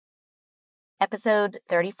Episode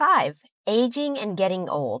 35, Aging and Getting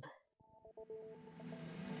Old.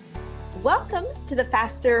 Welcome to the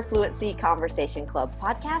Faster Fluency Conversation Club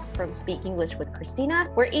podcast from Speak English with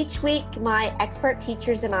Christina, where each week my expert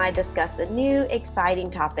teachers and I discuss a new,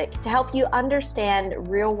 exciting topic to help you understand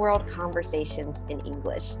real-world conversations in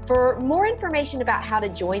English. For more information about how to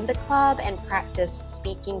join the club and practice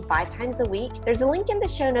speaking 5 times a week, there's a link in the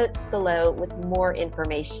show notes below with more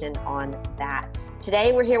information on that.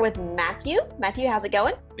 Today we're here with Matthew. Matthew, how's it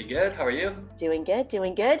going? Pretty good. How are you? Doing good,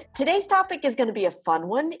 doing good. Today's topic is going to be a fun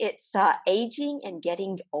one. It's aging and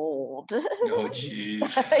getting old. Oh,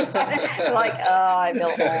 geez. I feel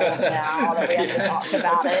old now that we have to talk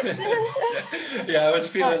about it. Yeah, I was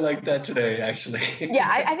feeling like that today, actually. Yeah,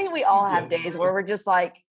 I think we all have days where we're just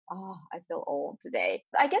like, oh, I feel old today.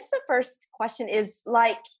 I guess the first question is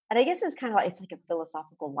and I guess it's kind of like, it's like a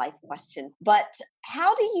philosophical life question, but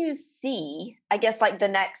how do you see, I guess, the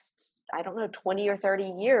next, 20 or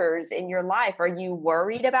 30 years in your life? Are you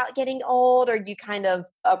worried about getting old? Are you kind of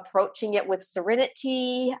approaching it with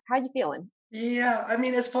serenity? How are you feeling? Yeah, I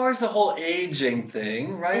mean, as far as the whole aging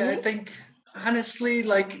thing, right? Mm-hmm. I think, honestly,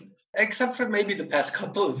 except for maybe the past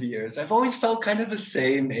couple of years, I've always felt kind of the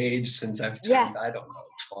same age since I've turned,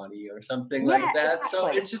 20 or something like that. Exactly. So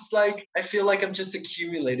it's just I feel like I'm just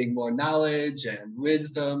accumulating more knowledge and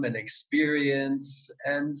wisdom and experience.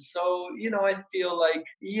 And so, I feel like,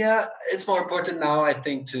 it's more important now, I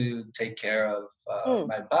think, to take care of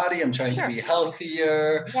my body. I'm trying to be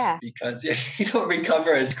healthier because you don't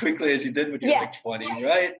recover as quickly as you did when you were 20,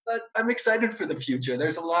 right? But I'm excited for the future.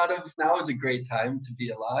 There's now is a great time to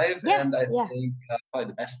be alive. And I think probably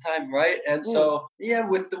the best time, right? And so,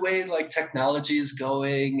 with the way technology is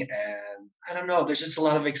going, and I don't know, there's just a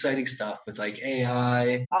lot of exciting stuff with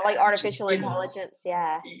AI. Artificial intelligence,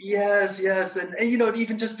 Yes. And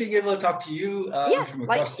even just being able to talk to you from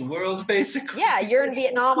across the world, basically. Yeah, you're in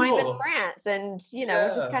Vietnam, cool. I'm in France, and,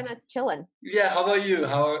 we're just kind of chilling. Yeah, how about you?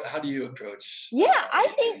 How do you approach? Yeah, I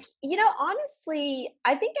think, honestly,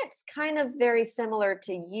 I think it's kind of very similar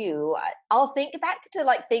to you. I'll think back to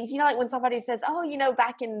things, when somebody says, oh,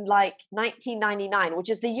 back in 1999, which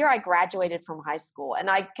is the year I graduated from high school. And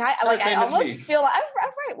I almost feel like,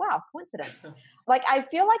 I'm right, wow, coincidence. I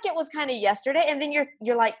feel like it was kind of yesterday, and then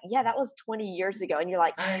you're like, yeah, that was 20 years ago, and you're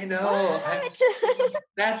like, I know.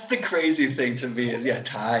 That's the crazy thing to me is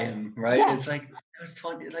time, right? Yeah. It's it was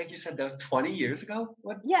 20, like you said, that was 20 years ago.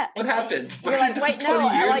 What happened? You're like, wait,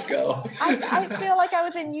 20 years ago. I feel like I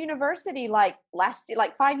was in university last year,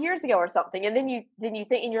 5 years ago or something, and then you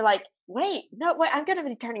think, and you're like, wait, I'm going to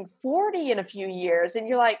be turning 40 in a few years. And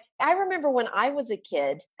you're like, I remember when I was a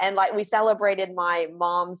kid and we celebrated my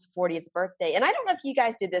mom's 40th birthday. And I don't know if you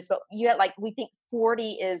guys did this, but you had we think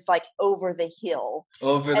 40 is over the hill.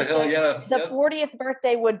 Over the hill, yeah. The 40th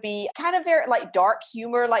birthday would be kind of very dark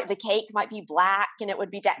humor. The cake might be black and it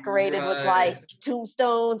would be decorated with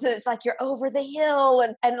tombstones. And it's you're over the hill.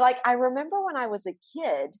 And I remember when I was a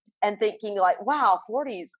kid and thinking wow,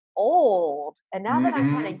 40's old. And now that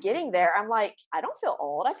I'm kind of getting there, I'm like, I don't feel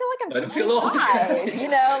old. I feel like I'm 25,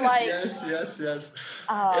 Yes.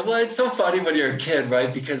 Well, it's so funny when you're a kid,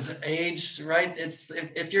 right? Because age, right? It's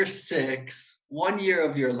if you're 6, 1 year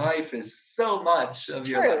of your life is so much of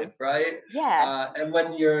your life, right? Yeah. And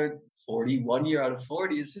when you're 40, 1 year out of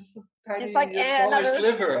 40 is just a tiny, smaller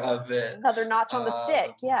sliver of it. Another notch on the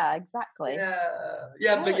stick. Yeah, exactly. But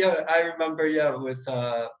I remember, with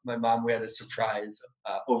my mom, we had a surprise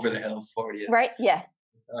over the hill 40th. Right, yeah.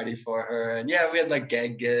 Party for her. And we had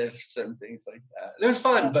gag gifts and things like that. It was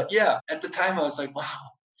fun. But at the time I was like, wow,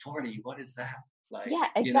 40, what is that? Yeah,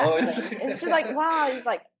 exactly. It's just wow, he's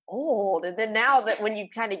old. And then now that when you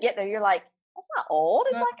kind of get there, you're like, that's not old.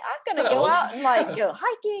 It's I'm going to go out and go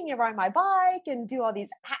hiking and ride my bike and do all these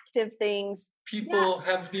active things. People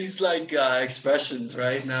have these expressions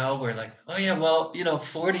right now where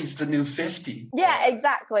 40's the new 50. Yeah,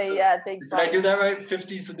 exactly. Yeah, things Did I do that right?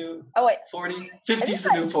 50's the new 40? 50's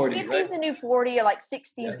the new 40, 50's right? the new 40 or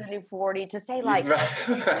 60's the new 40 to say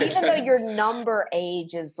even though your number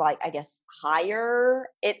age is I guess higher,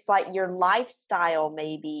 it's your lifestyle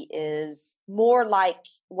maybe is more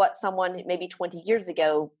what someone maybe 20 years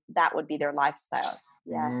ago, that would be their lifestyle.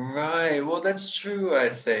 Yeah. Right. Well, that's true, I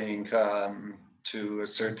think, to a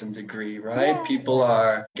certain degree, right? Yeah. People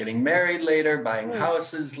are getting married later, buying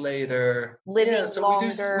houses later. Living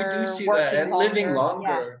longer. We do see that. And living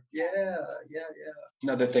longer. Yeah.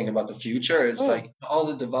 Another thing about the future is all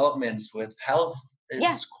the developments with health.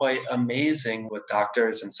 It's quite amazing what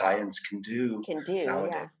doctors and science can do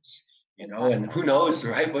nowadays. And who knows,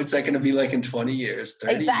 right? What's that going to be like in 20 years,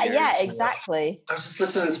 30 years? Yeah, exactly. I was just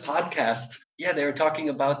listening to this podcast. Yeah, they were talking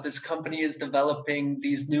about this company is developing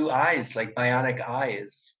these new eyes, like bionic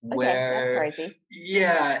eyes. Okay, that's crazy.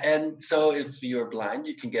 Yeah, and so if you're blind,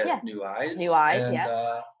 you can get new eyes. New eyes,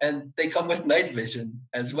 and they come with night vision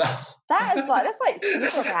as well. That's like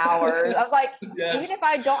superpowers. I was like, even if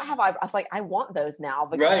I don't have eyes, I was like, I want those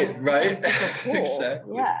now. Right. Super cool.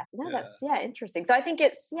 Exactly. Yeah. No, that's interesting. So I think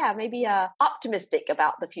it's maybe optimistic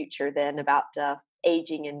about the future then, about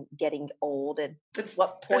aging and getting old, and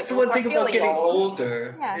what point. That's the one thing about getting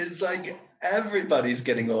older is like everybody's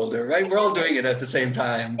getting older, right? We're all doing it at the same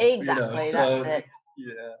time. Exactly. That's it.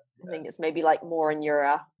 Yeah. I think it's maybe like more in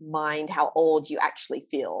your mind how old you actually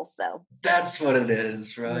feel. So that's what it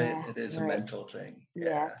is, right? Yeah, it is a mental thing.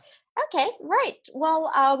 Yeah. Okay, right. Well,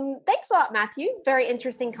 thanks a lot, Matthew. Very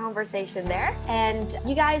interesting conversation there. And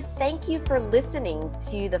you guys, thank you for listening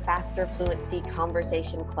to the Faster Fluency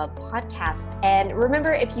Conversation Club podcast. And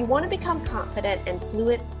remember, if you want to become confident and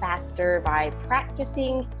fluent faster by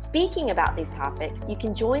practicing speaking about these topics, you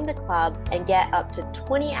can join the club and get up to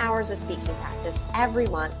 20 hours of speaking practice every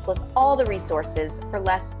month, plus all the resources for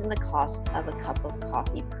less than the cost of a cup of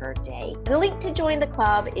coffee per day. And the link to join the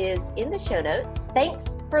club is in the show notes.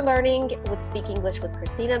 Thanks for learning with Speak English with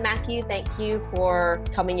Christina. Matthew, thank you for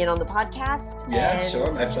coming in on the podcast. Yeah, sure.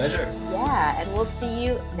 My pleasure. Yeah, and we'll see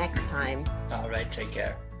you next time. All right. Take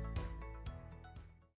care.